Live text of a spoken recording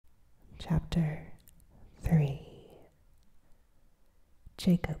Chapter 3.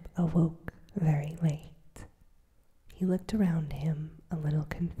 Jacob awoke very late. He looked around him a little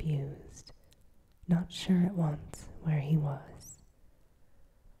confused, not sure at once where he was.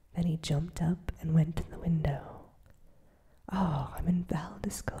 Then he jumped up and went to the window. "Oh, I'm in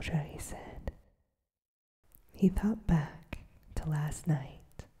Val-Discotia," he said. He thought back to last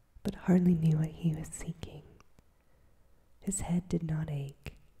night, but hardly knew what he was seeking. His head did not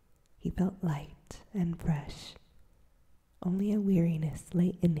ache. He felt light and fresh. Only a weariness lay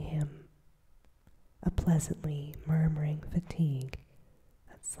in him, a pleasantly murmuring fatigue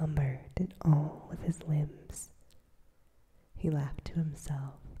that slumber did all with his limbs. He laughed to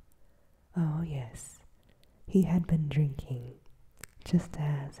himself. Oh yes, he had been drinking, just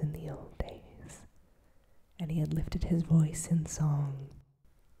as in the old days, and he had lifted his voice in song.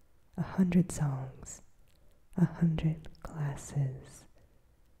 100 songs, 100 glasses.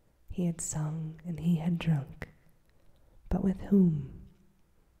 He had sung and he had drunk, but with whom?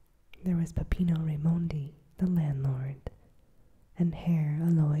 There was Peppino Raimondi, the landlord, and Herr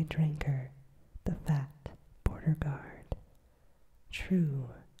Aloy Dranker, the fat border guard. True,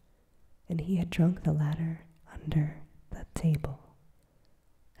 and he had drunk the latter under the table.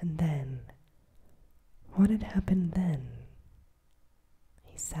 And then, what had happened then?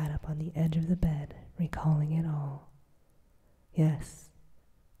 He sat up on the edge of the bed, recalling it all. Yes,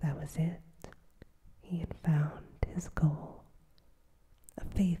 that was it. He had found his goal. A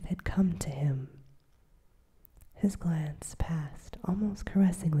faith had come to him. His glance passed almost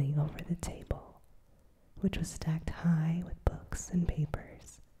caressingly over the table, which was stacked high with books and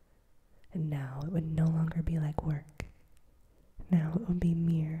papers. And now it would no longer be like work. Now it would be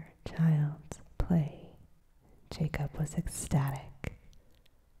mere child's play. Jacob was ecstatic.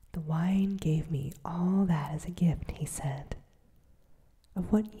 "The wine gave me all that as a gift," he said.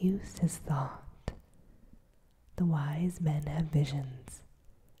 "Of what use is thought? The wise men have visions,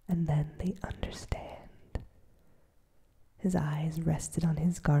 and then they understand." His eyes rested on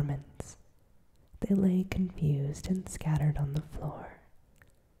his garments. They lay confused and scattered on the floor.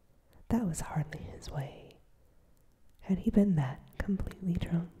 That was hardly his way. Had he been that completely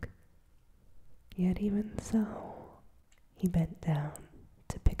drunk? Yet even so, he bent down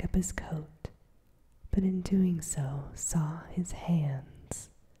to pick up his coat, but in doing so saw his hands.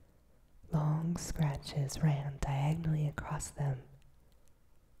 Long scratches ran diagonally across them.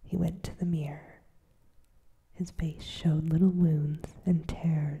 He went to the mirror. His face showed little wounds and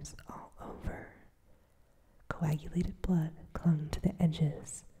tears all over. Coagulated blood clung to the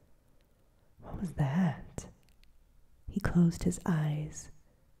edges. What was that? He closed his eyes,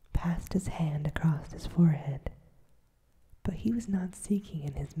 passed his hand across his forehead. But he was not seeking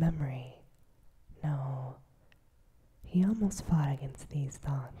in his memory. No, he almost fought against these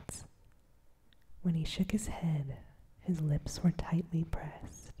thoughts. When he shook his head, his lips were tightly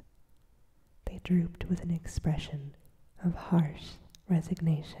pressed. They drooped with an expression of harsh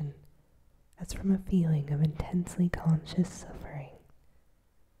resignation, as from a feeling of intensely conscious suffering.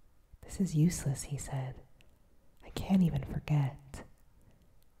 "This is useless," he said. "I can't even forget."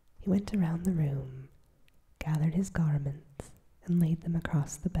 He went around the room, gathered his garments, and laid them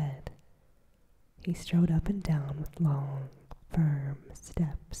across the bed. He strode up and down with long, firm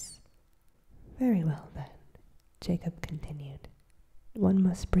steps. "Very well, then," Jacob continued. "One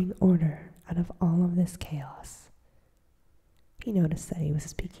must bring order out of all of this chaos." He noticed that he was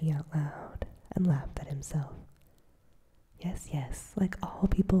speaking out loud and laughed at himself. Yes, like all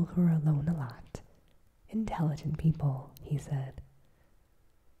people who are alone a lot. Intelligent people," he said.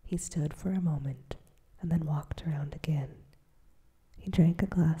 He stood for a moment and then walked around again. He drank a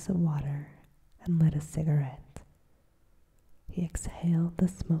glass of water and lit a cigarette. He exhaled the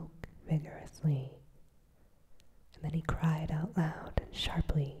smoke vigorously, and then he cried out loud and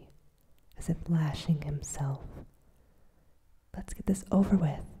sharply, as if lashing himself. "Let's get this over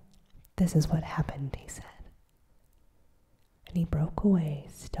with. This is what happened," he said. And he broke away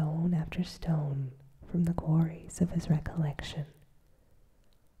stone after stone from the quarries of his recollection.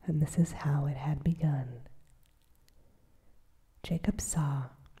 And this is how it had begun. Jacob saw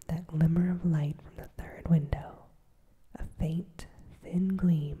that glimmer of light from the third window, a faint, thin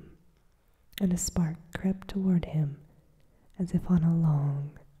gleam, and a spark crept toward him as if on a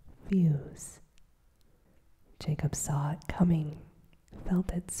long fuse. Jacob saw it coming,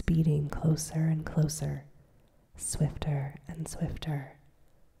 felt it speeding closer and closer, swifter and swifter,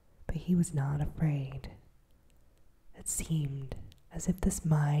 but he was not afraid. It seemed as if this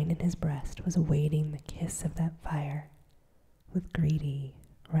mine in his breast was awaiting the kiss of that fire with greedy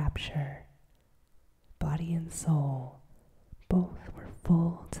rapture. Body and soul, both were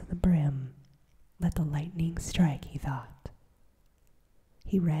full to the brim let the lightning strike, he thought.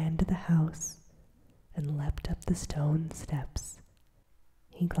 He ran to the house and leapt up the stone steps.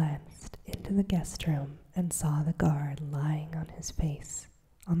 He glanced into the guest room and saw the guard lying on his face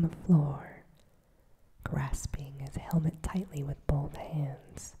on the floor, grasping his helmet tightly with both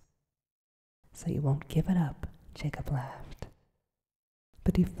hands. "So you won't give it up," Jacob laughed.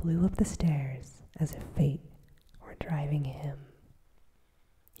 But he flew up the stairs as if fate were driving him.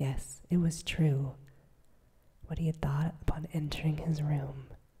 Yes, it was true, what he had thought upon entering his room.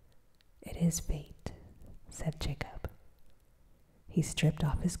 "It is fate," said Jacob. He stripped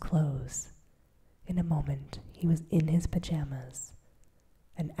off his clothes. In a moment he was in his pajamas,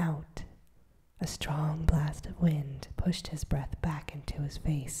 and out. A strong blast of wind pushed his breath back into his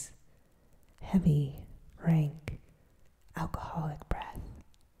face. Heavy, rank, alcoholic breath.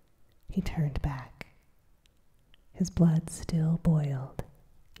 He turned back. His blood still boiled,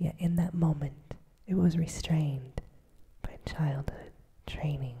 yet in that moment it was restrained by childhood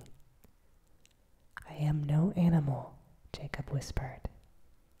training. "I am no animal," Jacob whispered.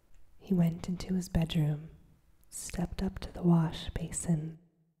 He went into his bedroom, stepped up to the wash basin.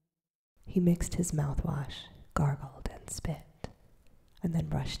 He mixed his mouthwash, gargled and spit, and then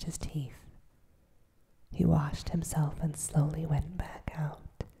brushed his teeth. He washed himself and slowly went back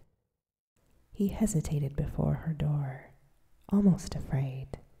out. He hesitated before her door, almost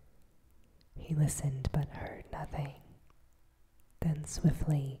afraid. He listened but heard nothing. Then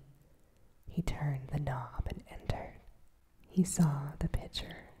swiftly he turned the knob and entered. He saw the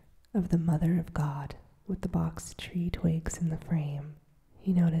picture of the Mother of God with the box tree twigs in the frame.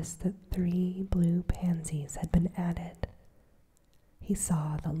 He noticed that 3 blue pansies had been added. He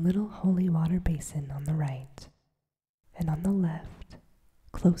saw the little holy water basin on the right, and on the left,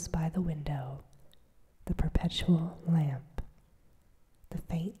 close by the window, the perpetual lamp. The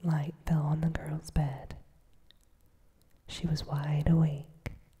faint light fell on the girl's bed. She was wide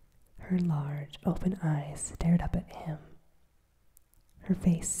awake. Her large, open eyes stared up at him. Her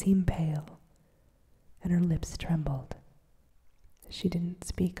face seemed pale, and her lips trembled. She didn't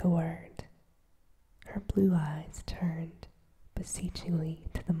speak a word. Her blue eyes turned beseechingly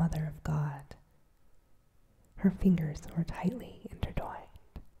to the Mother of God. Her fingers were tightly intertwined.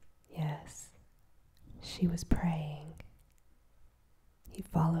 Yes, she was praying. He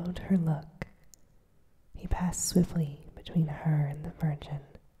followed her look. He passed swiftly between her and the Virgin.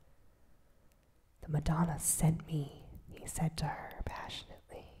 "The Madonna sent me," he said to her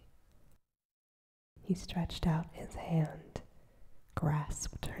passionately. He stretched out his hand,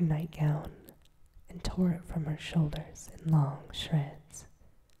 grasped her nightgown, and tore it from her shoulders in long shreds.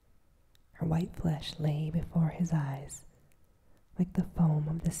 Her white flesh lay before his eyes like the foam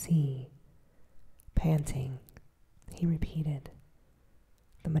of the sea. Panting, he repeated,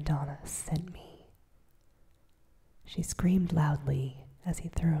 "The Madonna sent me." She screamed loudly as he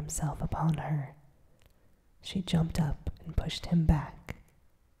threw himself upon her. She jumped up and pushed him back.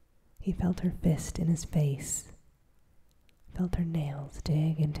 He felt her fist in his face, felt her nails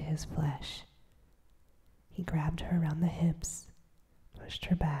dig into his flesh. He grabbed her around the hips, pushed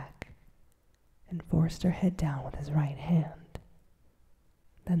her back, and forced her head down with his right hand.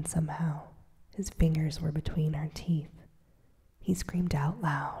 Then somehow his fingers were between her teeth. He screamed out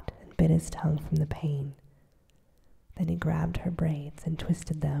loud and bit his tongue from the pain. Then he grabbed her braids and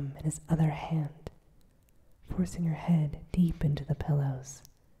twisted them in his other hand, forcing her head deep into the pillows.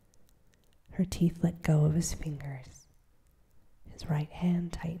 Her teeth let go of his fingers. His right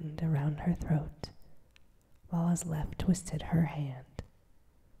hand tightened around her throat, while his left twisted her hand,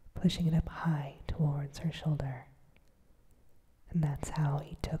 pushing it up high towards her shoulder. And that's how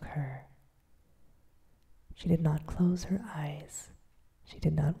he took her. She did not close her eyes. She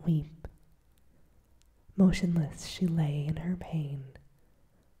did not weep. Motionless she lay in her pain,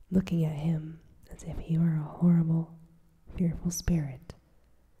 looking at him as if he were a horrible, fearful spirit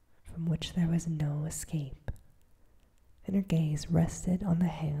from which there was no escape, and her gaze rested on the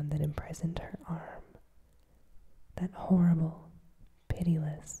hand that imprisoned her arm, that horrible,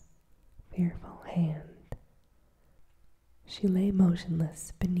 pitiless, fearful hand. She lay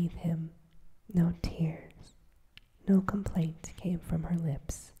motionless beneath him. No tears, no complaint came from her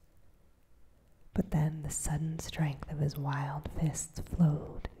lips. But then the sudden strength of his wild fists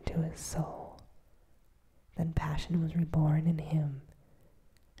flowed into his soul. Then passion was reborn in him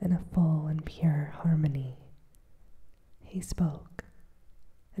in a full and pure harmony. He spoke,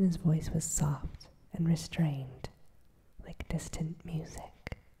 and his voice was soft and restrained, like distant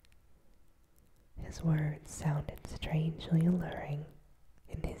music. His words sounded strangely alluring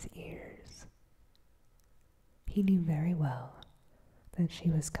in his ears. He knew very well that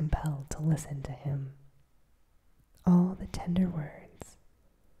she was compelled to listen to him. All the tender words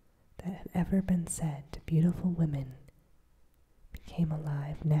that had ever been said to beautiful women became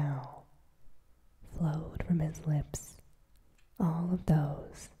alive now, flowed from his lips, all of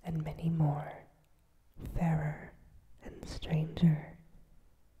those and many more, fairer and stranger.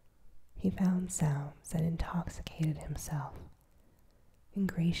 He found sounds that intoxicated himself,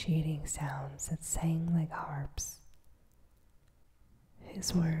 ingratiating sounds that sang like harps.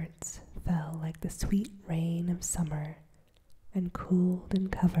 His words fell like the sweet rain of summer and cooled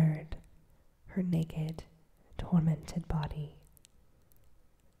and covered her naked, tormented body.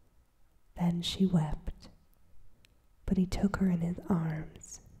 Then she wept, but he took her in his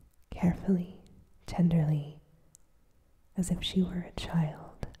arms, carefully, tenderly, as if she were a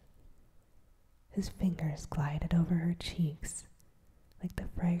child. His fingers glided over her cheeks like the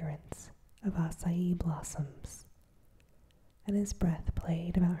fragrance of acai blossoms, and his breath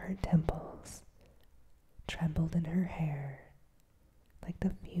played about her temples, trembled in her hair like the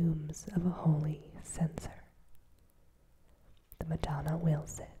fumes of a holy censer. "The Madonna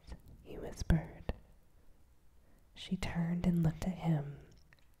wills it," he whispered. She turned and looked at him,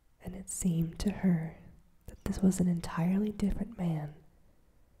 and it seemed to her that this was an entirely different man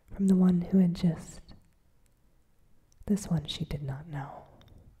from the one who had just... This one she did not know.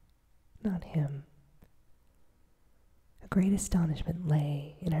 Not him. A great astonishment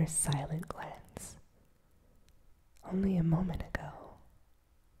lay in her silent glance. Only a moment ago.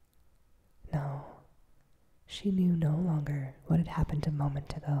 No, she knew no longer what had happened a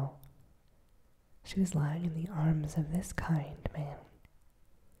moment ago. She was lying in the arms of this kind man,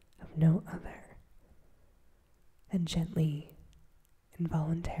 of no other, and gently,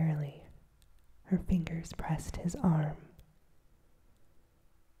 involuntarily, her fingers pressed his arm.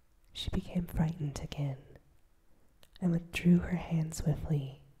 She became frightened again, and withdrew her hand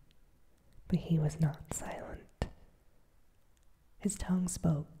swiftly, but he was not silent. His tongue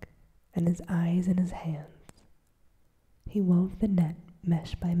spoke, and his eyes in his hands. He wove the net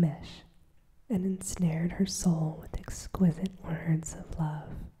mesh by mesh, and ensnared her soul with exquisite words of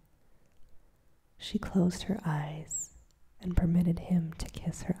love. She closed her eyes and permitted him to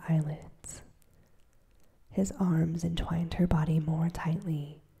kiss her eyelids. His arms entwined her body more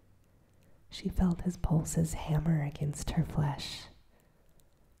tightly. She felt his pulses hammer against her flesh.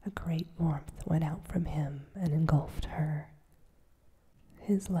 A great warmth went out from him and engulfed her.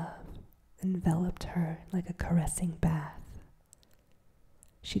 His love enveloped her like a caressing bath.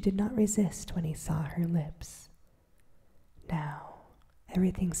 She did not resist when he saw her lips. Now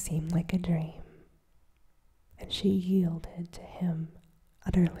everything seemed like a dream, and she yielded to him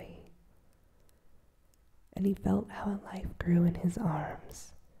utterly. And he felt how a life grew in his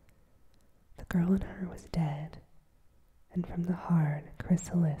arms. The girl in her was dead, and from the hard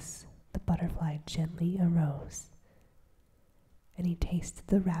chrysalis the butterfly gently arose, and he tasted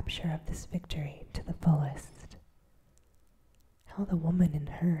the rapture of this victory to the fullest. How the woman in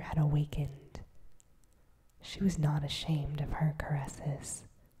her had awakened. She was not ashamed of her caresses.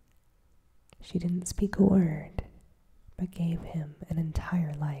 She didn't speak a word, but gave him an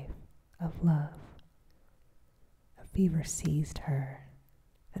entire life of love. A fever seized her,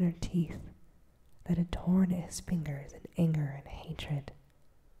 and her teeth, that had torn at his fingers in anger and hatred,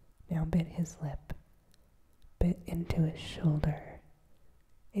 now bit his lip, bit into his shoulder,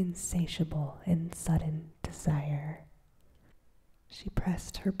 insatiable in sudden desire. She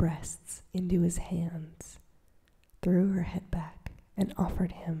pressed her breasts into his hands, threw her head back, and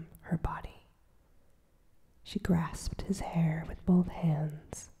offered him her body. She grasped his hair with both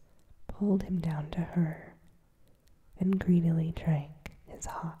hands, pulled him down to her, and greedily drank his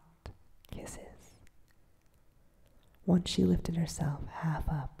hot kisses. Once she lifted herself half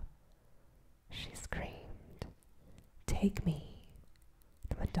up, she screamed, "Take me,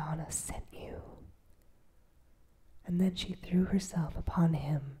 the Madonna sent you." And then she threw herself upon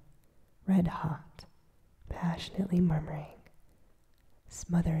him, red hot, passionately murmuring,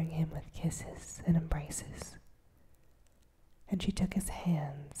 smothering him with kisses and embraces. And she took his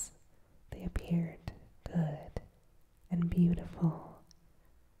hands. They appeared good and beautiful.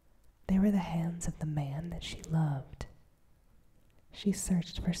 They were the hands of the man that she loved. She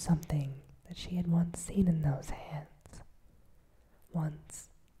searched for something that she had once seen in those hands. Once,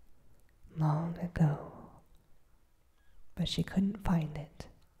 long ago. But she couldn't find it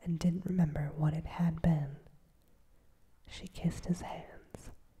and didn't remember what it had been. She kissed his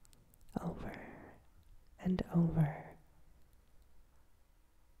hands over and over.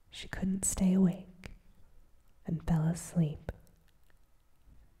 She couldn't stay awake and fell asleep.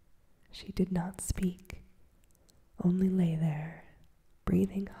 She did not speak, only lay there,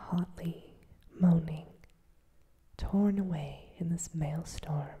 breathing hotly, moaning, torn away in this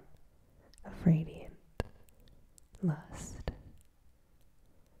maelstrom of radiant lust.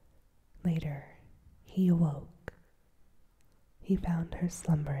 Later, he awoke. He found her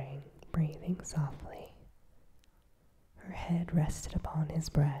slumbering, breathing softly. Her head rested upon his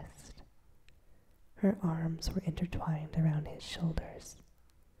breast. Her arms were intertwined around his shoulders.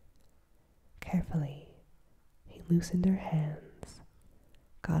 Carefully, he loosened her hands,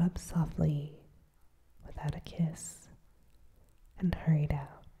 got up softly, without a kiss, and hurried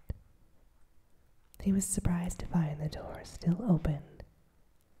out. He was surprised to find the door still open,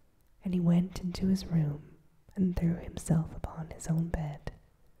 and he went into his room and threw himself upon his own bed.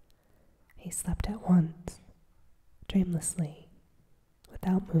 He slept at once, dreamlessly,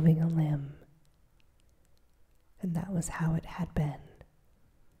 without moving a limb. And that was how it had been.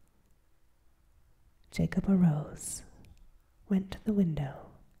 Jacob arose, went to the window,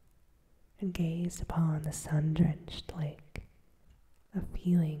 and gazed upon the sun-drenched lake. A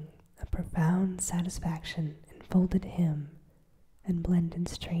feeling of profound satisfaction enfolded him and blended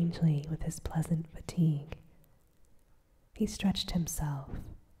strangely with his pleasant fatigue. He stretched himself,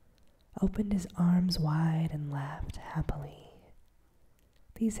 opened his arms wide, and laughed happily.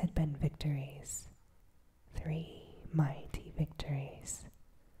 These had been victories, 3 mighty victories.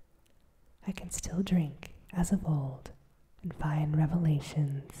 I can still drink as of old and find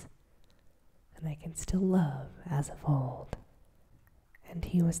revelations, and I can still love as of old. And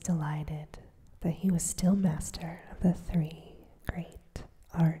he was delighted that he was still master of the 3 great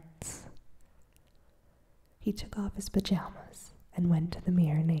arts. He took off his pajamas and went to the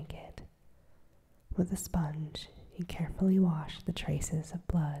mirror naked. With a sponge, he carefully washed the traces of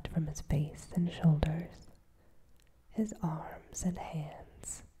blood from his face and shoulders, his arms and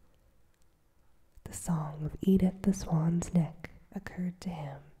hands. The song of Edith the Swan's Neck occurred to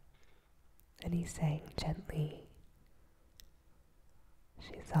him, and he sang gently.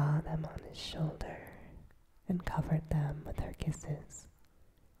 She saw them on his shoulder and covered them with her kisses.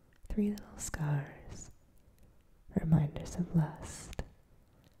 3 little scars, reminders of lust,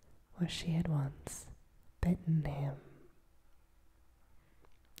 where she had once bitten him.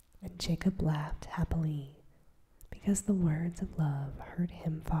 And Jacob laughed happily, because the words of love hurt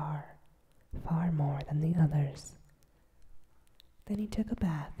him far, far more than the others. Then he took a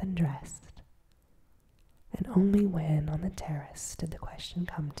bath and dressed, and only when on the terrace did the question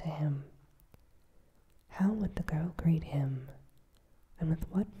come to him, how would the girl greet him, and with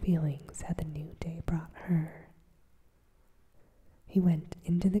what feelings had the new day brought her? He went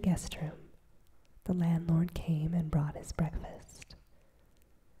into the guest room. The landlord came and brought his breakfast.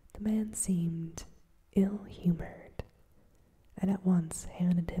 The man seemed ill-humored, and at once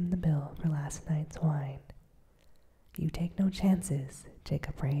handed him the bill for last night's wine. You take no chances,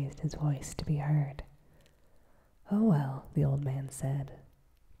 Jacob raised his voice to be heard. Oh well, the old man said,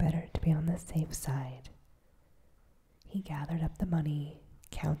 better to be on the safe side. He gathered up the money,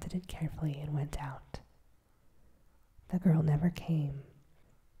 counted it carefully, and went out. The girl never came.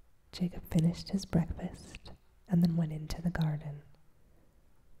 Jacob finished his breakfast and then went into the garden.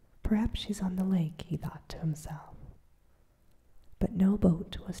 Perhaps she's on the lake, he thought to himself. But no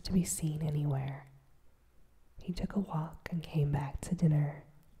boat was to be seen anywhere. He took a walk and came back to dinner.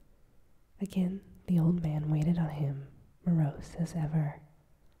 Again, the old man waited on him, morose as ever.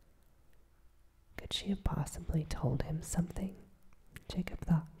 Could she have possibly told him something? Jacob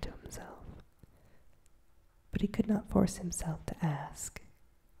thought to himself. But he could not force himself to ask.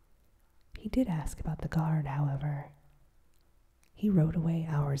 He did ask about the guard, however. He rode away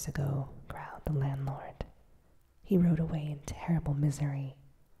hours ago, growled the landlord. He rode away in terrible misery.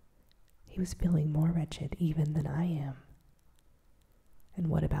 He was feeling more wretched even than I am. And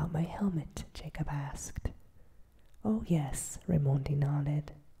what about my helmet? Jacob asked. Oh yes, Raimondi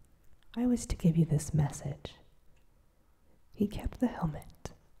nodded. I was to give you this message. He kept the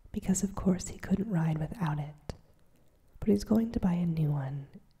helmet, because of course he couldn't ride without it. But he's going to buy a new one,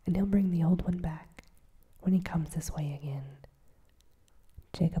 and he'll bring the old one back when he comes this way again.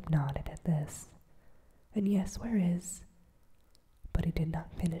 Jacob nodded at this. And yes, where is? But he did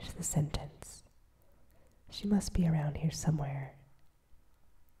not finish the sentence. She must be around here somewhere.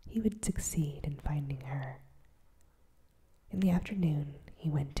 He would succeed in finding her. In the afternoon, he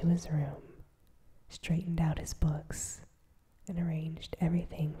went to his room, straightened out his books, and arranged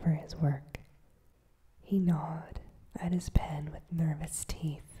everything for his work. He gnawed at his pen with nervous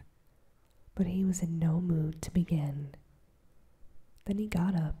teeth, but he was in no mood to begin. Then he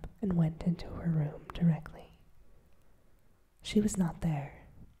got up and went into her room directly. She was not there,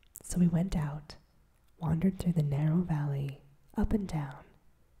 so he went out, wandered through the narrow valley, up and down,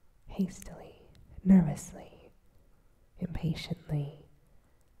 hastily, nervously, impatiently.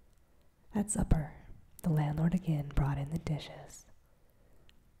 At supper, the landlord again brought in the dishes.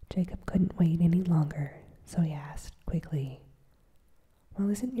 Jacob couldn't wait any longer, so he asked quickly, "Well,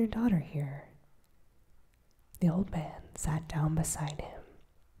 isn't your daughter here?" The old man sat down beside him.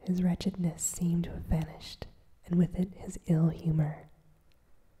 His wretchedness seemed to have vanished, and with it his ill humor.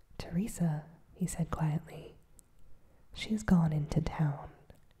 "Teresa," he said quietly. "She has gone into town."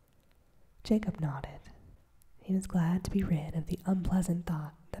 Jacob nodded. He was glad to be rid of the unpleasant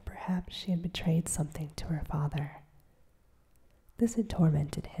thought that perhaps she had betrayed something to her father. This had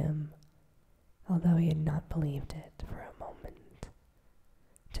tormented him, although he had not believed it for a moment.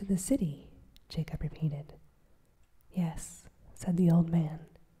 "To the city," Jacob repeated. "Yes," said the old man.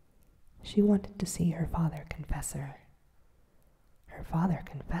 "She wanted to see her father confessor." Her father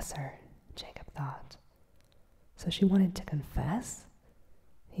confessor, Jacob thought. So she wanted to confess?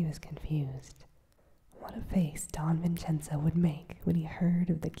 He was confused. What a face Don Vincenzo would make when he heard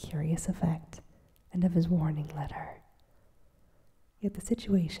of the curious effect and of his warning letter. Yet the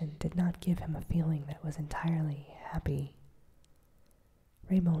situation did not give him a feeling that was entirely happy.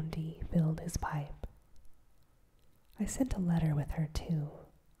 Raimondi filled his pipe. "I sent a letter with her, too.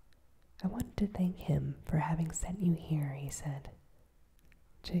 I wanted to thank him for having sent you here," he said.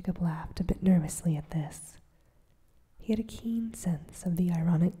 Jacob laughed a bit nervously at this. He had a keen sense of the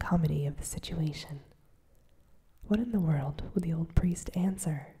ironic comedy of the situation. What in the world would the old priest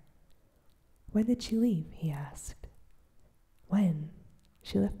answer? "When did she leave?" he asked. "When?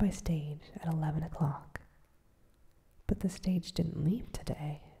 She left by stage at 11 o'clock. "But the stage didn't leave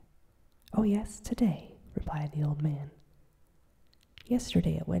today." "Oh yes, today," replied the old man.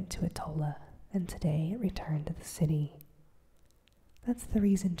 "Yesterday it went to Atola, and today it returned to the city. That's the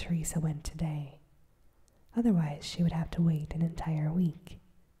reason Teresa went today. Otherwise she would have to wait an entire week."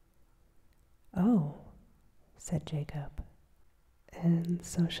 "Oh," said Jacob. "And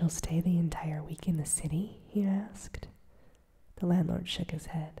so she'll stay the entire week in the city?" he asked. The landlord shook his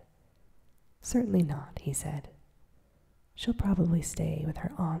head. "Certainly not," he said. "She'll probably stay with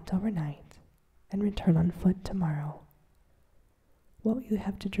her aunt overnight and return on foot tomorrow. What will you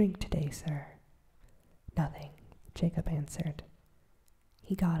have to drink today, sir?" "Nothing," Jacob answered.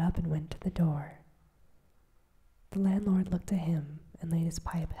 He got up and went to the door. The landlord looked at him and laid his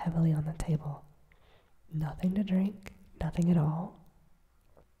pipe heavily on the table. "Nothing to drink? Nothing at all?"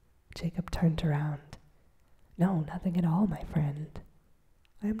 Jacob turned around. "No, nothing at all, my friend.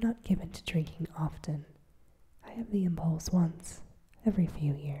 I am not given to drinking often. I have the impulse once, every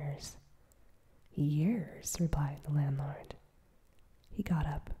few years." "Years?" replied the landlord. He got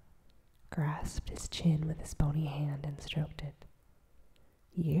up, grasped his chin with his bony hand, and stroked it.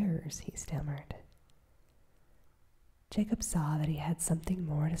 "Years," he stammered. Jacob saw that he had something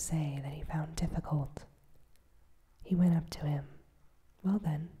more to say that he found difficult. He went up to him. "Well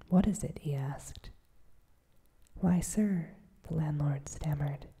then, what is it?" he asked. "Why, sir," the landlord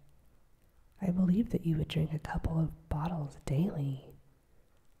stammered, "I believe that you would drink a couple of bottles daily."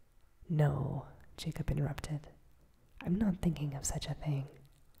 "No," Jacob interrupted. "I'm not thinking of such a thing.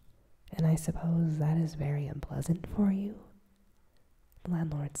 And I suppose that is very unpleasant for you?" The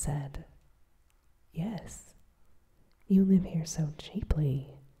landlord said, "Yes. You live here so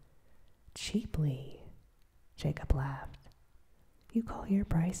cheaply." "Cheaply?" Jacob laughed. "You call your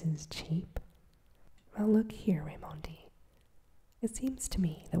prices cheap? Well, look here, Raimondi. It seems to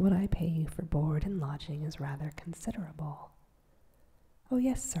me that what I pay you for board and lodging is rather considerable." "Oh,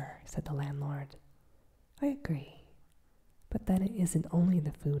 yes, sir," said the landlord. "I agree. But then it isn't only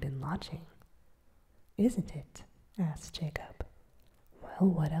the food and lodging." "Isn't it?" asked Jacob. "Well,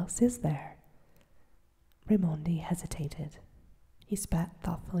 what else is there?" Raimondi hesitated. He spat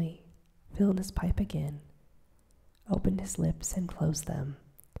thoughtfully, filled his pipe again, opened his lips and closed them.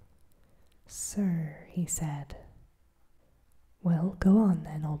 "Sir," he said. "Well, go on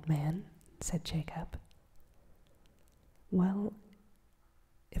then, old man," said Jacob. "Well,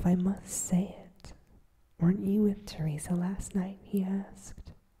 if I must say it, weren't you with Teresa last night?" he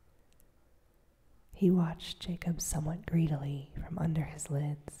asked. He watched Jacob somewhat greedily from under his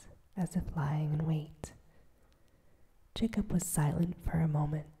lids, as if lying in wait. Jacob was silent for a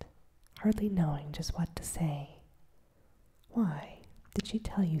moment, hardly knowing just what to say. "Why, did she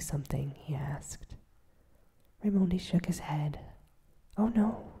tell you something?" he asked. Raimondi shook his head. "Oh,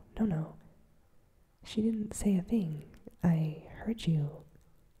 no. She didn't say a thing. I heard you."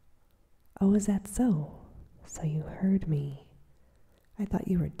 "Oh, is that so? So you heard me. I thought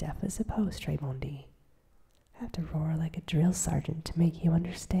you were deaf as a post, Raimondi. I have to roar like a drill sergeant to make you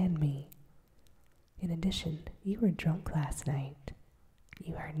understand me." In addition, you were drunk last night.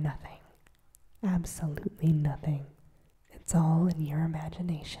 You heard nothing. Absolutely nothing. It's all in your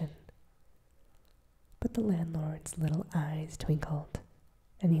imagination." But the landlord's little eyes twinkled,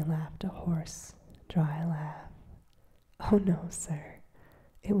 and he laughed a hoarse, dry laugh. "Oh no, sir,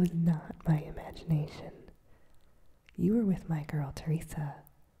 it was not my imagination. You were with my girl Teresa."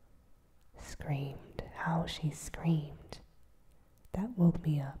 Screamed, how she screamed. That woke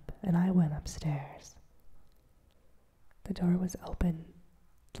me up, and I went upstairs. The door was open.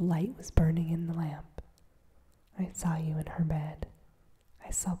 The light was burning in the lamp. I saw you in her bed.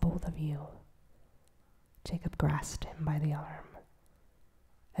 I saw both of you. Jacob grasped him by the arm.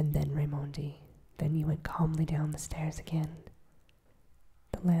 "And then, Raimondi, then you went calmly down the stairs again?"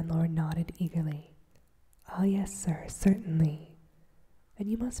 The landlord nodded eagerly. "Ah, yes, sir, certainly. And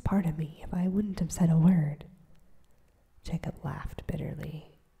you must pardon me if I wouldn't have said a word." Jacob laughed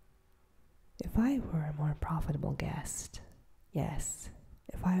bitterly. "If I were a more profitable guest, yes,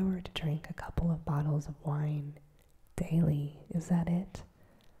 if I were to drink a couple of bottles of wine daily, is that it?"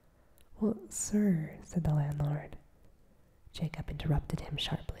 "Well, sir," said the landlord. Jacob interrupted him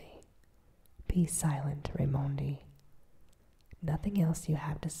sharply. "Be silent, Raimondi. Nothing else you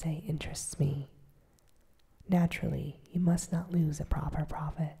have to say interests me. Naturally, you must not lose a proper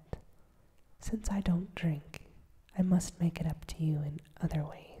profit. Since I don't drink, I must make it up to you in other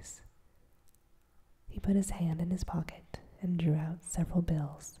ways." He put his hand in his pocket and drew out several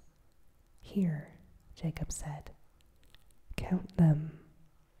bills. "Here," Jacob said. "Count them."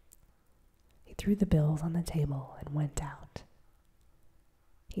 He threw the bills on the table and went out.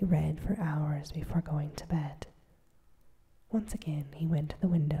 He read for hours before going to bed. Once again he went to the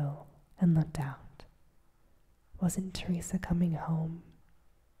window and looked out. Wasn't Teresa coming home?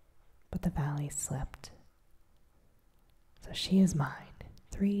 But the valley slept. "So she is mine,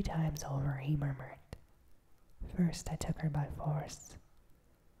 3 times over," he murmured. "First I took her by force.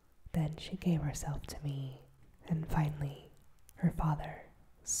 Then she gave herself to me, and finally her father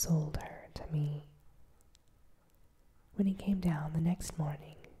sold her to me." When he came down the next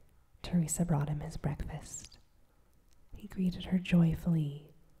morning, Teresa brought him his breakfast. He greeted her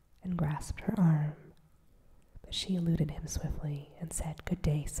joyfully and grasped her arm, but she eluded him swiftly and said good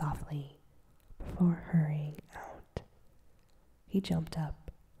day softly before hurrying out. He jumped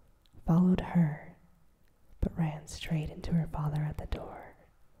up, followed her, but ran straight into her father at the door.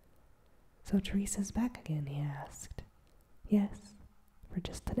 "So Teresa's back again?" he asked. "Yes, for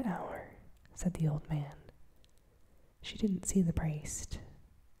just an hour," said the old man. "She didn't see the priest?"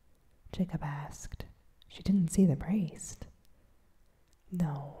 Jacob asked. "She didn't see the priest?"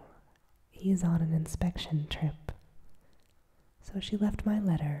 "No, he is on an inspection trip." "So she left my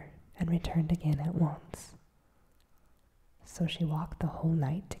letter and returned again at once." "So she walked the whole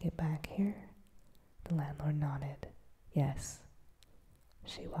night to get back here?" The landlord nodded. "Yes,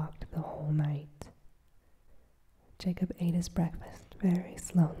 she walked the whole night." Jacob ate his breakfast very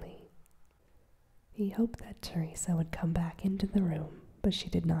slowly. He hoped that Teresa would come back into the room, but she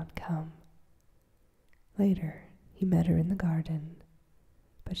did not come. Later, he met her in the garden,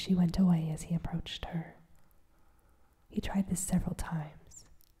 but she went away as he approached her. He tried this several times,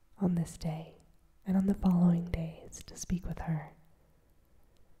 on this day and on the following days, to speak with her.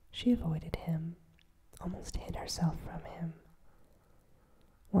 She avoided him, almost hid herself from him.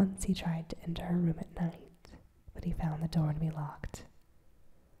 Once he tried to enter her room at night, but he found the door to be locked.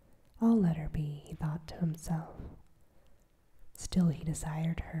 "I'll let her be," he thought to himself. Still he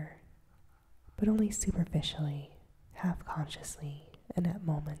desired her, but only superficially, half-consciously, and at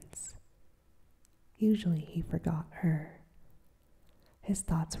moments. Usually he forgot her. His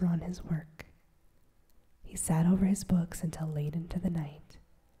thoughts were on his work. He sat over his books until late into the night,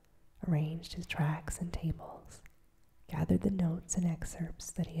 arranged his tracts and tables, gathered the notes and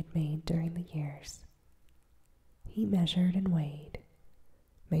excerpts that he had made during the years. He measured and weighed,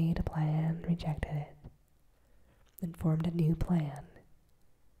 made a plan, rejected it, then formed a new plan.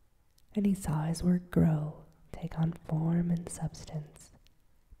 And he saw his work grow, take on form and substance,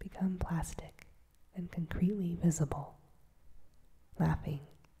 become plastic and concretely visible. Laughing,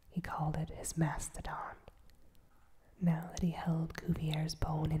 he called it his mastodon, now that he held Cuvier's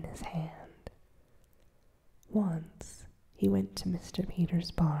bone in his hand. Once he went to Mr.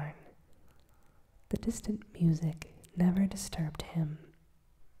 Peter's barn. The distant music never disturbed him.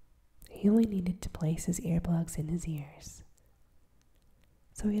 He only needed to place his earplugs in his ears.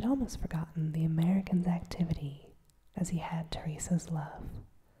 So he had almost forgotten the American's activity as he had Teresa's love.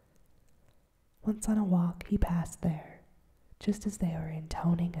 Once on a walk he passed there, just as they were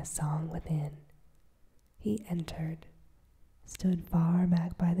intoning a song within. He entered, stood far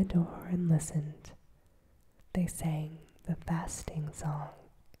back by the door and listened. they sang the fasting song.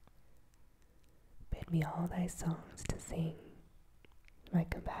 Bid me all thy songs to sing, my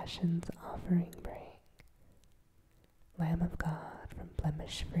compassion's offering bring. Lamb of God from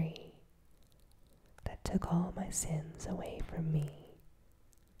blemish free, that took all my sins away from me.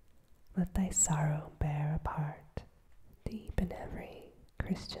 Let thy sorrow bear a part deep in every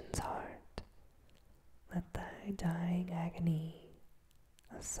Christian's heart. Let thy dying agony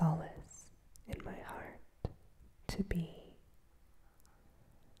a solace in my heart to be.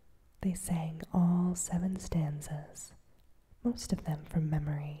 They sang all 7 stanzas, most of them from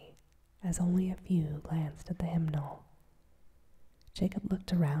memory, as only a few glanced at the hymnal. Jacob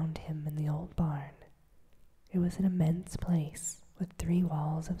looked around him in the old barn. It was an immense place with 3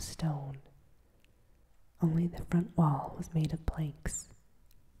 walls of stone. Only the front wall was made of planks.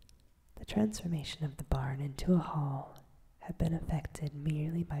 The transformation of the barn into a hall had been effected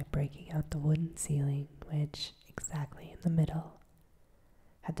merely by breaking out the wooden ceiling which, exactly in the middle,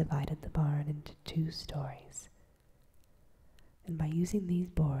 had divided the barn into 2 stories, and by using these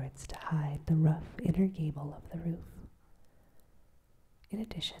boards to hide the rough inner gable of the roof. In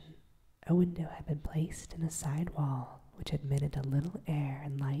addition, a window had been placed in a side wall which admitted a little air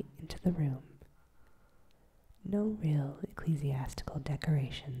and light into the room. No real ecclesiastical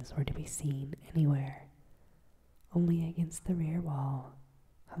decorations were to be seen anywhere. Only against the rear wall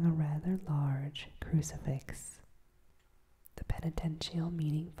hung a rather large crucifix. The penitential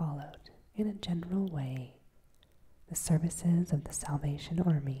meeting followed, in a general way, the services of the Salvation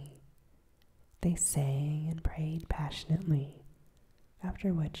Army. They sang and prayed passionately,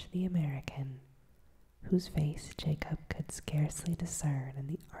 after which the American, whose face Jacob could scarcely discern in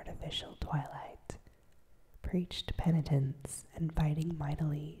the artificial twilight, preached penitence and fighting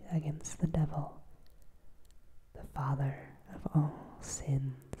mightily against the devil, the father of all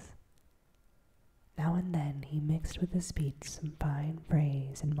sins. Now and then he mixed with his speech some fine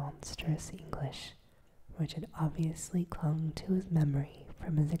phrase in monstrous English, which had obviously clung to his memory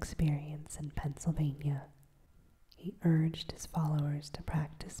from his experience in Pennsylvania. He urged his followers to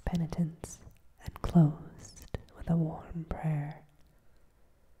practice penitence and closed with a warm prayer.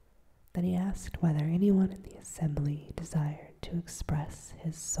 Then he asked whether anyone in the assembly desired to express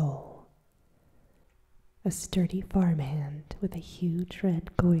his soul. A sturdy farmhand with a huge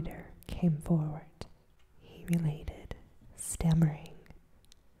red goiter came forward. He related, stammering,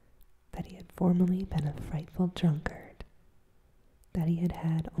 that he had formerly been a frightful drunkard, that he had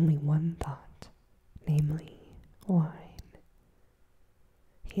had only one thought, namely, wine.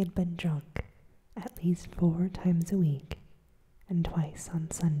 He had been drunk at least 4 times a week and twice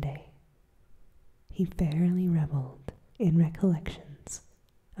on Sunday. He fairly reveled in recollections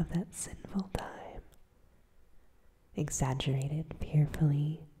of that sinful time, exaggerated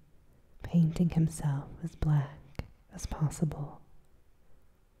fearfully, painting himself as black as possible,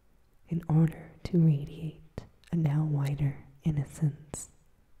 in order to radiate a now wider innocence.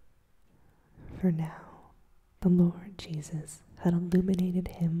 For now, the Lord Jesus had illuminated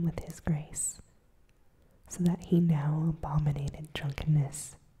him with his grace, so that he now abominated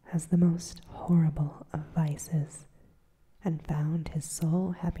drunkenness as the most horrible of vices, and found his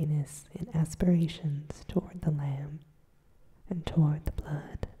sole happiness in aspirations toward the Lamb and toward the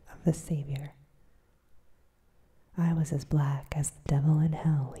blood of the Savior. I was as black as the devil in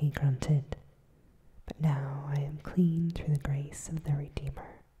hell, he grunted, but now I am clean through the grace of the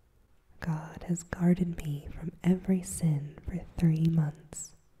Redeemer. God has guarded me from every sin for 3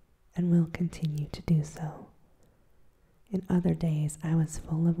 months, and will continue to do so. In other days I was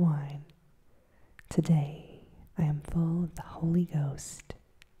full of wine. Today I am full of the Holy Ghost.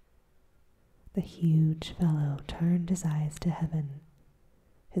 The huge fellow turned his eyes to heaven.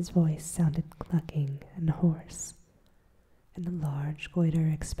 His voice sounded clucking and hoarse, and the large goiter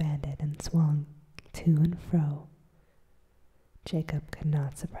expanded and swung to and fro. Jacob could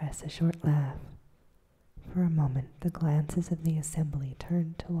not suppress a short laugh. For a moment the glances of the assembly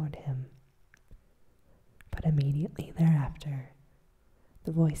turned toward him. But immediately thereafter,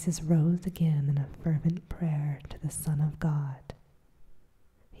 the voices rose again in a fervent prayer to the Son of God.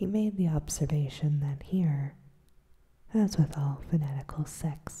 He made the observation that here, as with all fanatical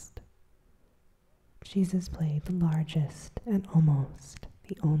sects, Jesus played the largest and almost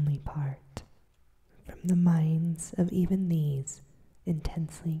the only part. From the minds of even these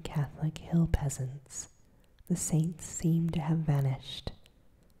intensely Catholic hill peasants, the saints seemed to have vanished,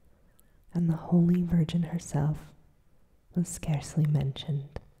 and the Holy Virgin herself was scarcely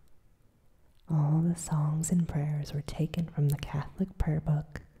mentioned. All the songs and prayers were taken from the Catholic prayer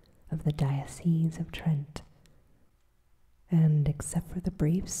book of the Diocese of Trent, and except for the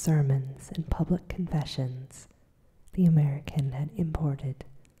brief sermons and public confessions, the American had imported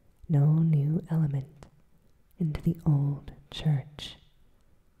no new element into the old church.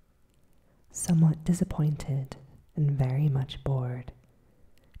 Somewhat disappointed and very much bored,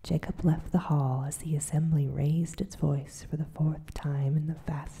 Jacob left the hall as the assembly raised its voice for the 4th time in the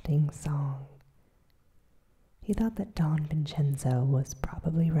fasting song. He thought that Don Vincenzo was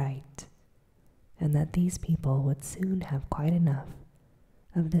probably right, and that these people would soon have quite enough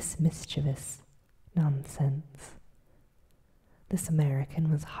of this mischievous nonsense. This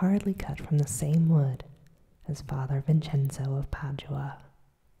American was hardly cut from the same wood as Father Vincenzo of Padua.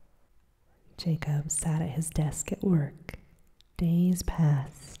 Jacob sat at his desk at work. Days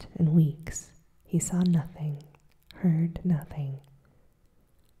passed, and weeks. He saw nothing, heard nothing.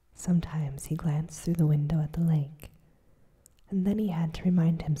 Sometimes he glanced through the window at the lake, and then he had to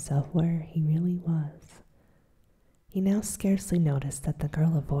remind himself where he really was. He now scarcely noticed that the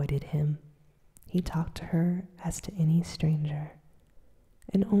girl avoided him. He talked to her as to any stranger,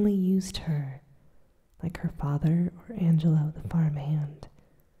 and only used her, like her father or Angelo the farmhand,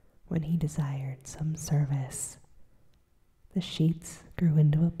 when he desired some service. The sheets grew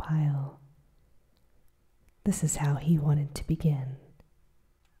into a pile. This is how he wanted to begin.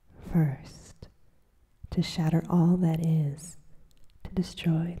 First, to shatter all that is, to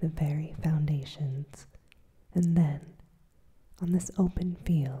destroy the very foundations, and then, on this open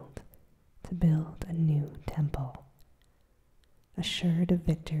field, to build a new temple. Assured of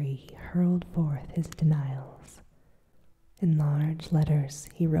victory, he hurled forth his denials. In large letters,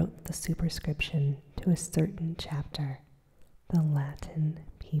 he wrote the superscription to a certain chapter, the Latin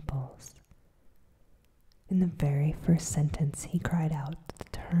peoples. In the very first sentence, he cried out that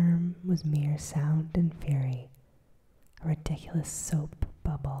the term was mere sound and fury, a ridiculous soap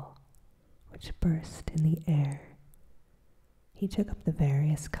bubble which burst in the air. He took up the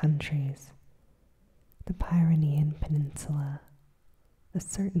various countries, the Pyrenean Peninsula, a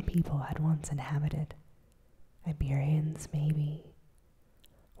certain people had once inhabited, Iberians maybe.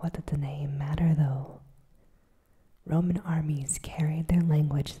 What did the name matter, though? Roman armies carried their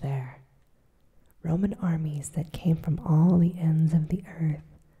language there. Roman armies that came from all the ends of the earth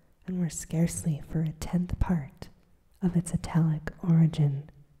and were scarcely for a 10th part of its Italic origin.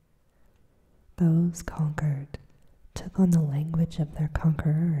 Those conquered took on the language of their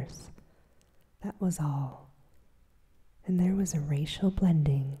conquerors. That was all. And there was a racial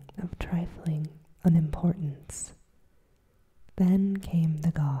blending of trifling unimportance. Then came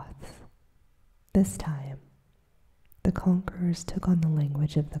the Goths. This time, the conquerors took on the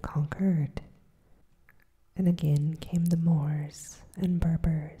language of the conquered. And again came the Moors and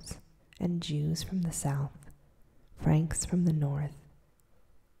Berbers and Jews from the south, Franks from the north.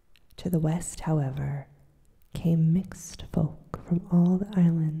 To the west, however, came mixed folk from all the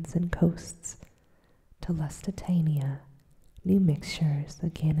islands and coasts. To Lusitania, new mixtures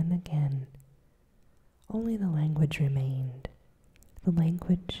again and again. Only the language remained, the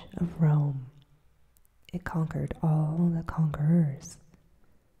language of Rome. It conquered all the conquerors.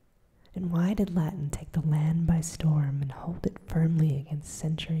 And why did Latin take the land by storm and hold it firmly against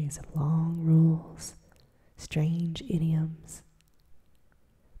centuries of long rules, strange idioms?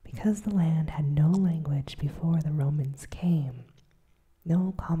 Because the land had no language before the Romans came,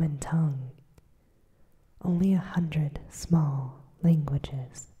 no common tongue, only 100 small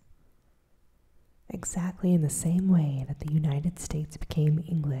languages. Exactly in the same way that the United States became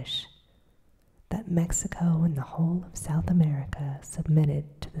English, that Mexico and the whole of South America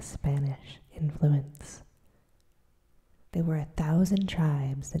submitted to the Spanish influence. There were 1,000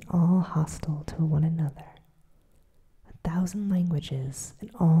 tribes and all hostile to one another, 1,000 languages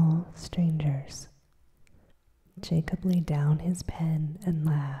and all strangers. Jacob laid down his pen and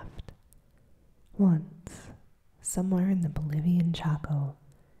laughed. Once, somewhere in the Bolivian Chaco,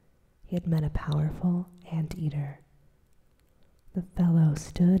 he had met a powerful anteater. The fellow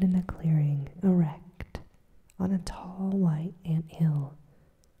stood in a clearing, erect, on a tall white anthill.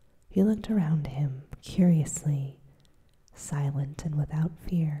 He looked around him, curiously, silent and without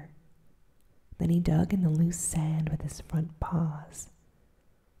fear. Then he dug in the loose sand with his front paws.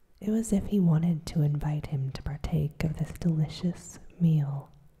 It was as if he wanted to invite him to partake of this delicious meal.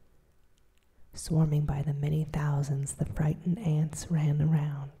 Swarming by the many thousands, the frightened ants ran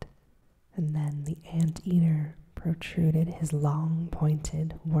around, and then the anteater protruded his long,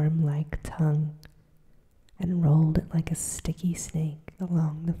 pointed, worm-like tongue and rolled it like a sticky snake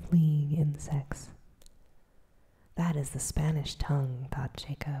along the fleeing insects. That is the Spanish tongue, thought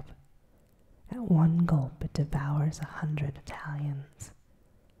Jacob. At one gulp it devours 100 Italians.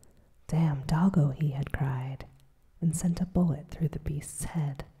 Damn doggo, he had cried, and sent a bullet through the beast's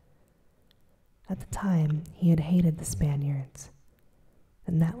head. At the time, he had hated the Spaniards,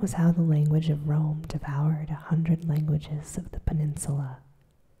 and that was how the language of Rome devoured 100 languages of the peninsula.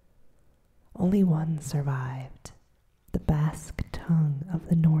 Only one survived, the Basque tongue of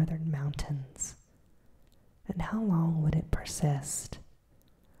the northern mountains. And how long would it persist?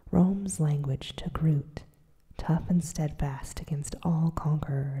 Rome's language took root, tough and steadfast against all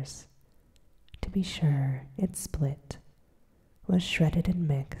conquerors. To be sure, it split, was shredded and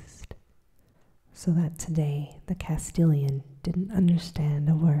mixed, so that today the Castilian didn't understand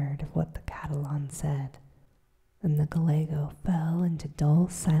a word of what the Catalan said, and the Gallego fell into dull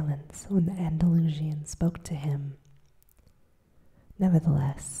silence when the Andalusian spoke to him.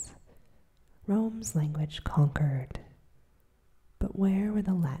 Nevertheless, Rome's language conquered. But where were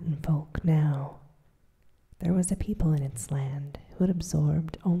the Latin folk now? There was a people in its land who had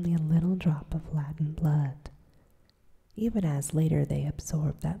absorbed only a little drop of Latin blood, even as later they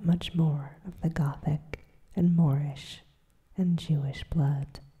absorbed that much more of the Gothic and Moorish and Jewish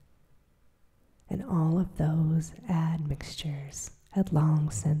blood. And all of those admixtures had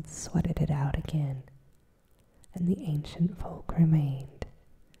long since sweated it out again, and the ancient folk remained,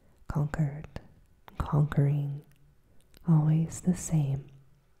 conquered, conquering, always the same.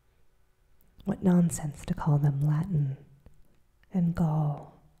 What nonsense to call them Latin. And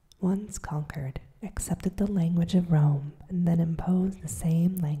Gaul, once conquered, accepted the language of Rome and then imposed the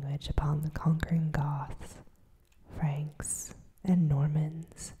same language upon the conquering Goths, Franks, and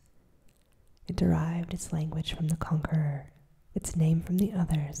Normans. It derived its language from the conqueror, its name from the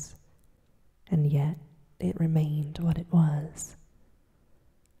others, and yet it remained what it was.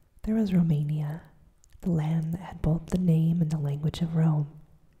 There was Romania, the land that had both the name and the language of Rome,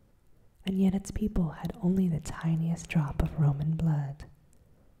 and yet its people had only the tiniest drop of Roman blood,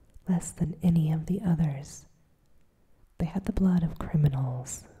 less than any of the others. They had the blood of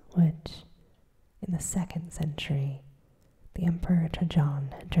criminals, which, in the 2nd century, the Emperor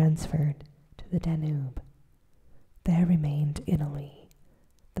Trajan had transferred to the Danube. There remained Italy,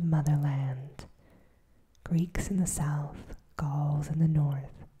 the motherland, Greeks in the south, Gauls in the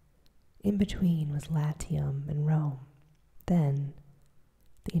north. In between was Latium and Rome. Then,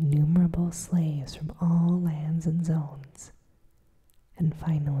 the innumerable slaves from all lands and zones. And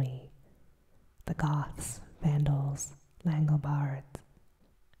finally, the Goths, Vandals, Langobards,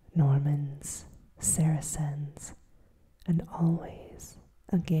 Normans, Saracens, and always,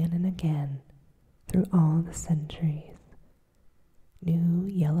 again and again, through all the centuries, new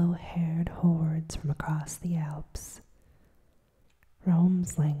yellow-haired hordes from across the Alps.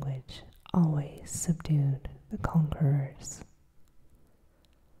 Rome's language always subdued the conquerors.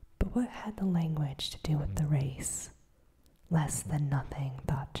 But what had the language to do with the race? Less than nothing,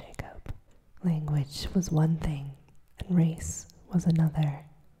 thought Jacob. Language was one thing, and race was another.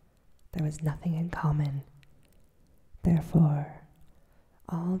 There was nothing in common. Therefore,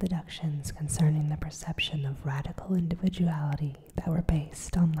 all deductions concerning the perception of radical individuality that were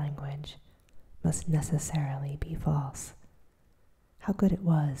based on language must necessarily be false. How good it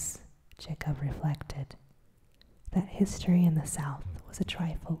was, Jacob reflected, that history in the South was a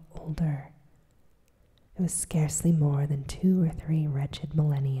trifle older. It was scarcely more than 2 or 3 wretched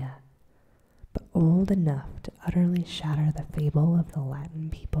millennia, but old enough to utterly shatter the fable of the Latin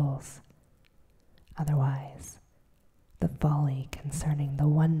peoples. Otherwise, the folly concerning the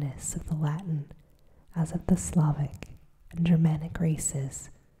oneness of the Latin as of the Slavic and Germanic races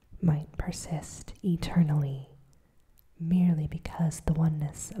might persist eternally, merely because the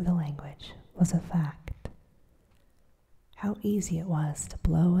oneness of the language was a fact. How easy it was to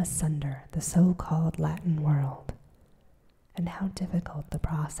blow asunder the so-called Latin world, and how difficult the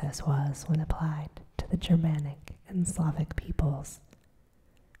process was when applied to the Germanic and Slavic peoples,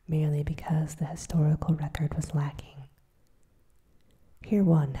 merely because the historical record was lacking. Here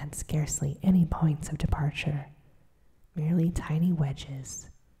one had scarcely any points of departure, merely tiny wedges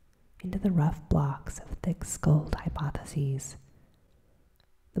into the rough blocks of thick-skulled hypotheses.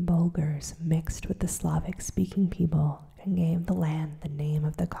 The Bulgars mixed with the Slavic-speaking people and gave the land the name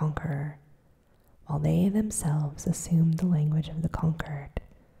of the conqueror, while they themselves assumed the language of the conquered,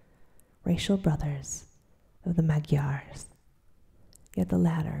 racial brothers of the Magyars. Yet the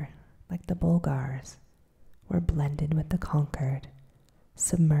latter, like the Bulgars, were blended with the conquered,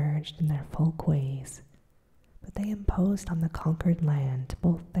 submerged in their folk ways, but they imposed on the conquered land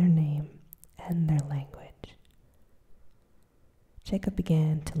both their name and their language. Jacob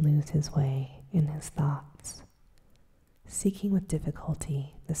began to lose his way in his thoughts, seeking with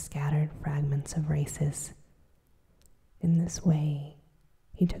difficulty the scattered fragments of races. In this way,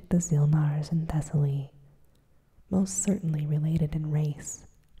 he took the Zilnars in Thessaly, most certainly related in race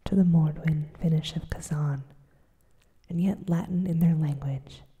to the Mordwin Finnish of Kazan, and yet Latin in their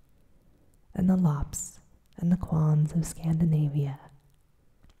language, and the Lops and the Quans of Scandinavia,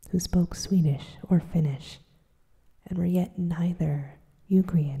 who spoke Swedish or Finnish, and were yet neither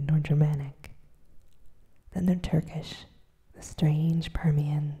Ugrian nor Germanic. Then the Turkish, the strange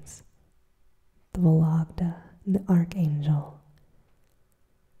Permians, the Vologda and the Archangel.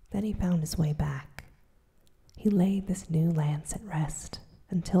 Then he found his way back. He laid this new lance at rest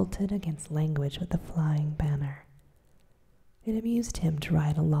and tilted against language with a flying banner. It amused him to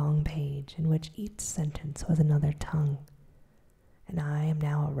write a long page in which each sentence was another tongue. And I am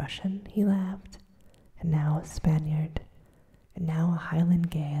now a Russian, he laughed, and now a Spaniard, and now a Highland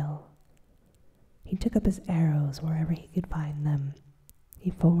Gael. He took up his arrows wherever he could find them. He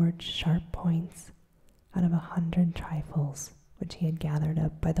forged sharp points out of 100 trifles which he had gathered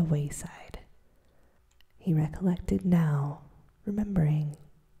up by the wayside. He recollected now, remembering,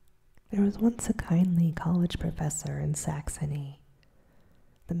 there was once a kindly college professor in Saxony.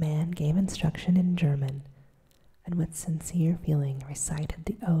 The man gave instruction in German, and with sincere feeling recited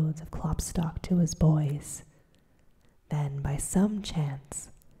the odes of Klopstock to his boys. Then, by some chance,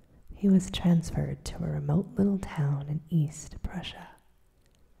 he was transferred to a remote little town in East Prussia.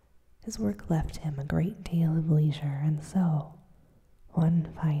 His work left him a great deal of leisure, and so, one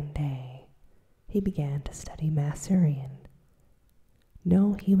fine day, he began to study Masurian.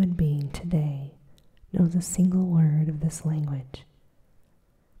 No human being today knows a single word of this language,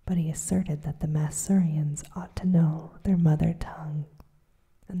 but he asserted that the Masurians ought to know their mother tongue,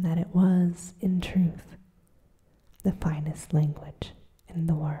 and that it was, in truth, the finest language in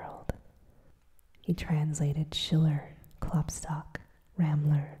the world. He translated Schiller, Klopstock,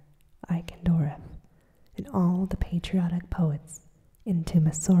 Ramler, Eichendorff, and all the patriotic poets into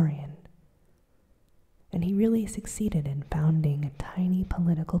Masurian, and he really succeeded in founding a tiny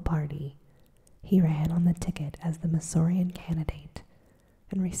political party. He ran on the ticket as the Masurian candidate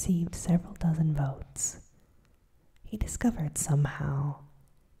and received several dozen votes. He discovered somehow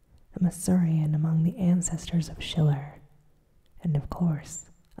a Masurian among the ancestors of Schiller, and of course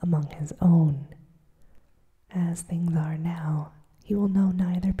among his own. As things are now, he will know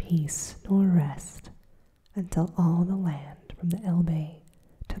neither peace nor rest until all the land from the Elbe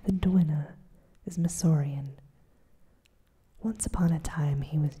to the Dwina is Masurian. Once upon a time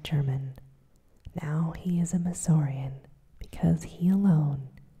he was German. Now he is a Masurian because he alone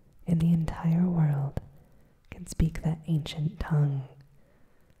in the entire world can speak that ancient tongue.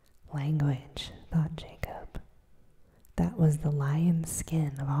 Language, thought Jacob. That was the lion's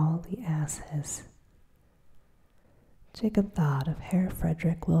skin of all the asses. Jacob thought of Herr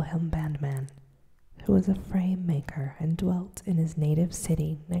Frederick Wilhelm Bandmann, who was a frame maker and dwelt in his native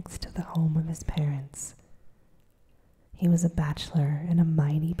city next to the home of his parents. He was a bachelor and a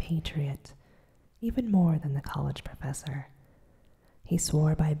mighty patriot, even more than the college professor. He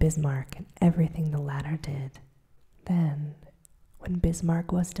swore by Bismarck and everything the latter did. Then, when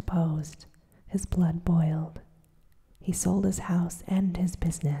Bismarck was deposed, his blood boiled. He sold his house and his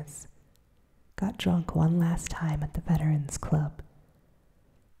business, got drunk one last time at the Veterans Club,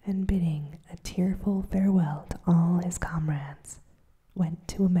 and bidding a tearful farewell to all his comrades, went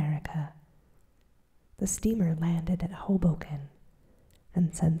to America. The steamer landed at Hoboken,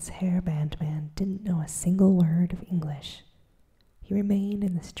 and since Herr Bandmann didn't know a single word of English, he remained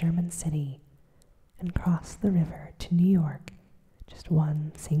in this German city and crossed the river to New York just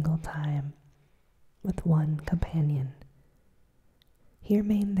one single time, with one companion. He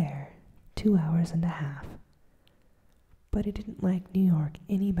remained there 2 hours and a half, but he didn't like New York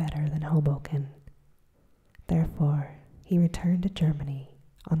any better than Hoboken. Therefore, he returned to Germany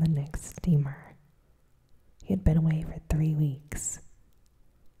on the next steamer. He had been away for 3 weeks.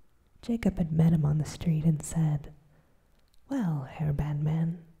 Jacob had met him on the street and said, "Well, Herr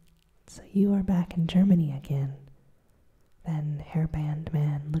Bandmann, so you are back in Germany again." Then Herr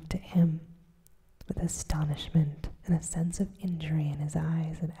Bandmann looked at him with astonishment and a sense of injury in his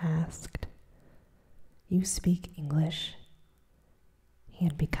eyes and asked, "You speak English?" He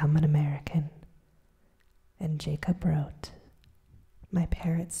had become an American, and Jacob wrote, "My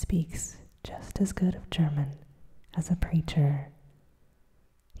parrot speaks just as good of German as a preacher.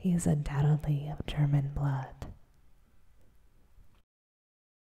 He is undoubtedly of German blood."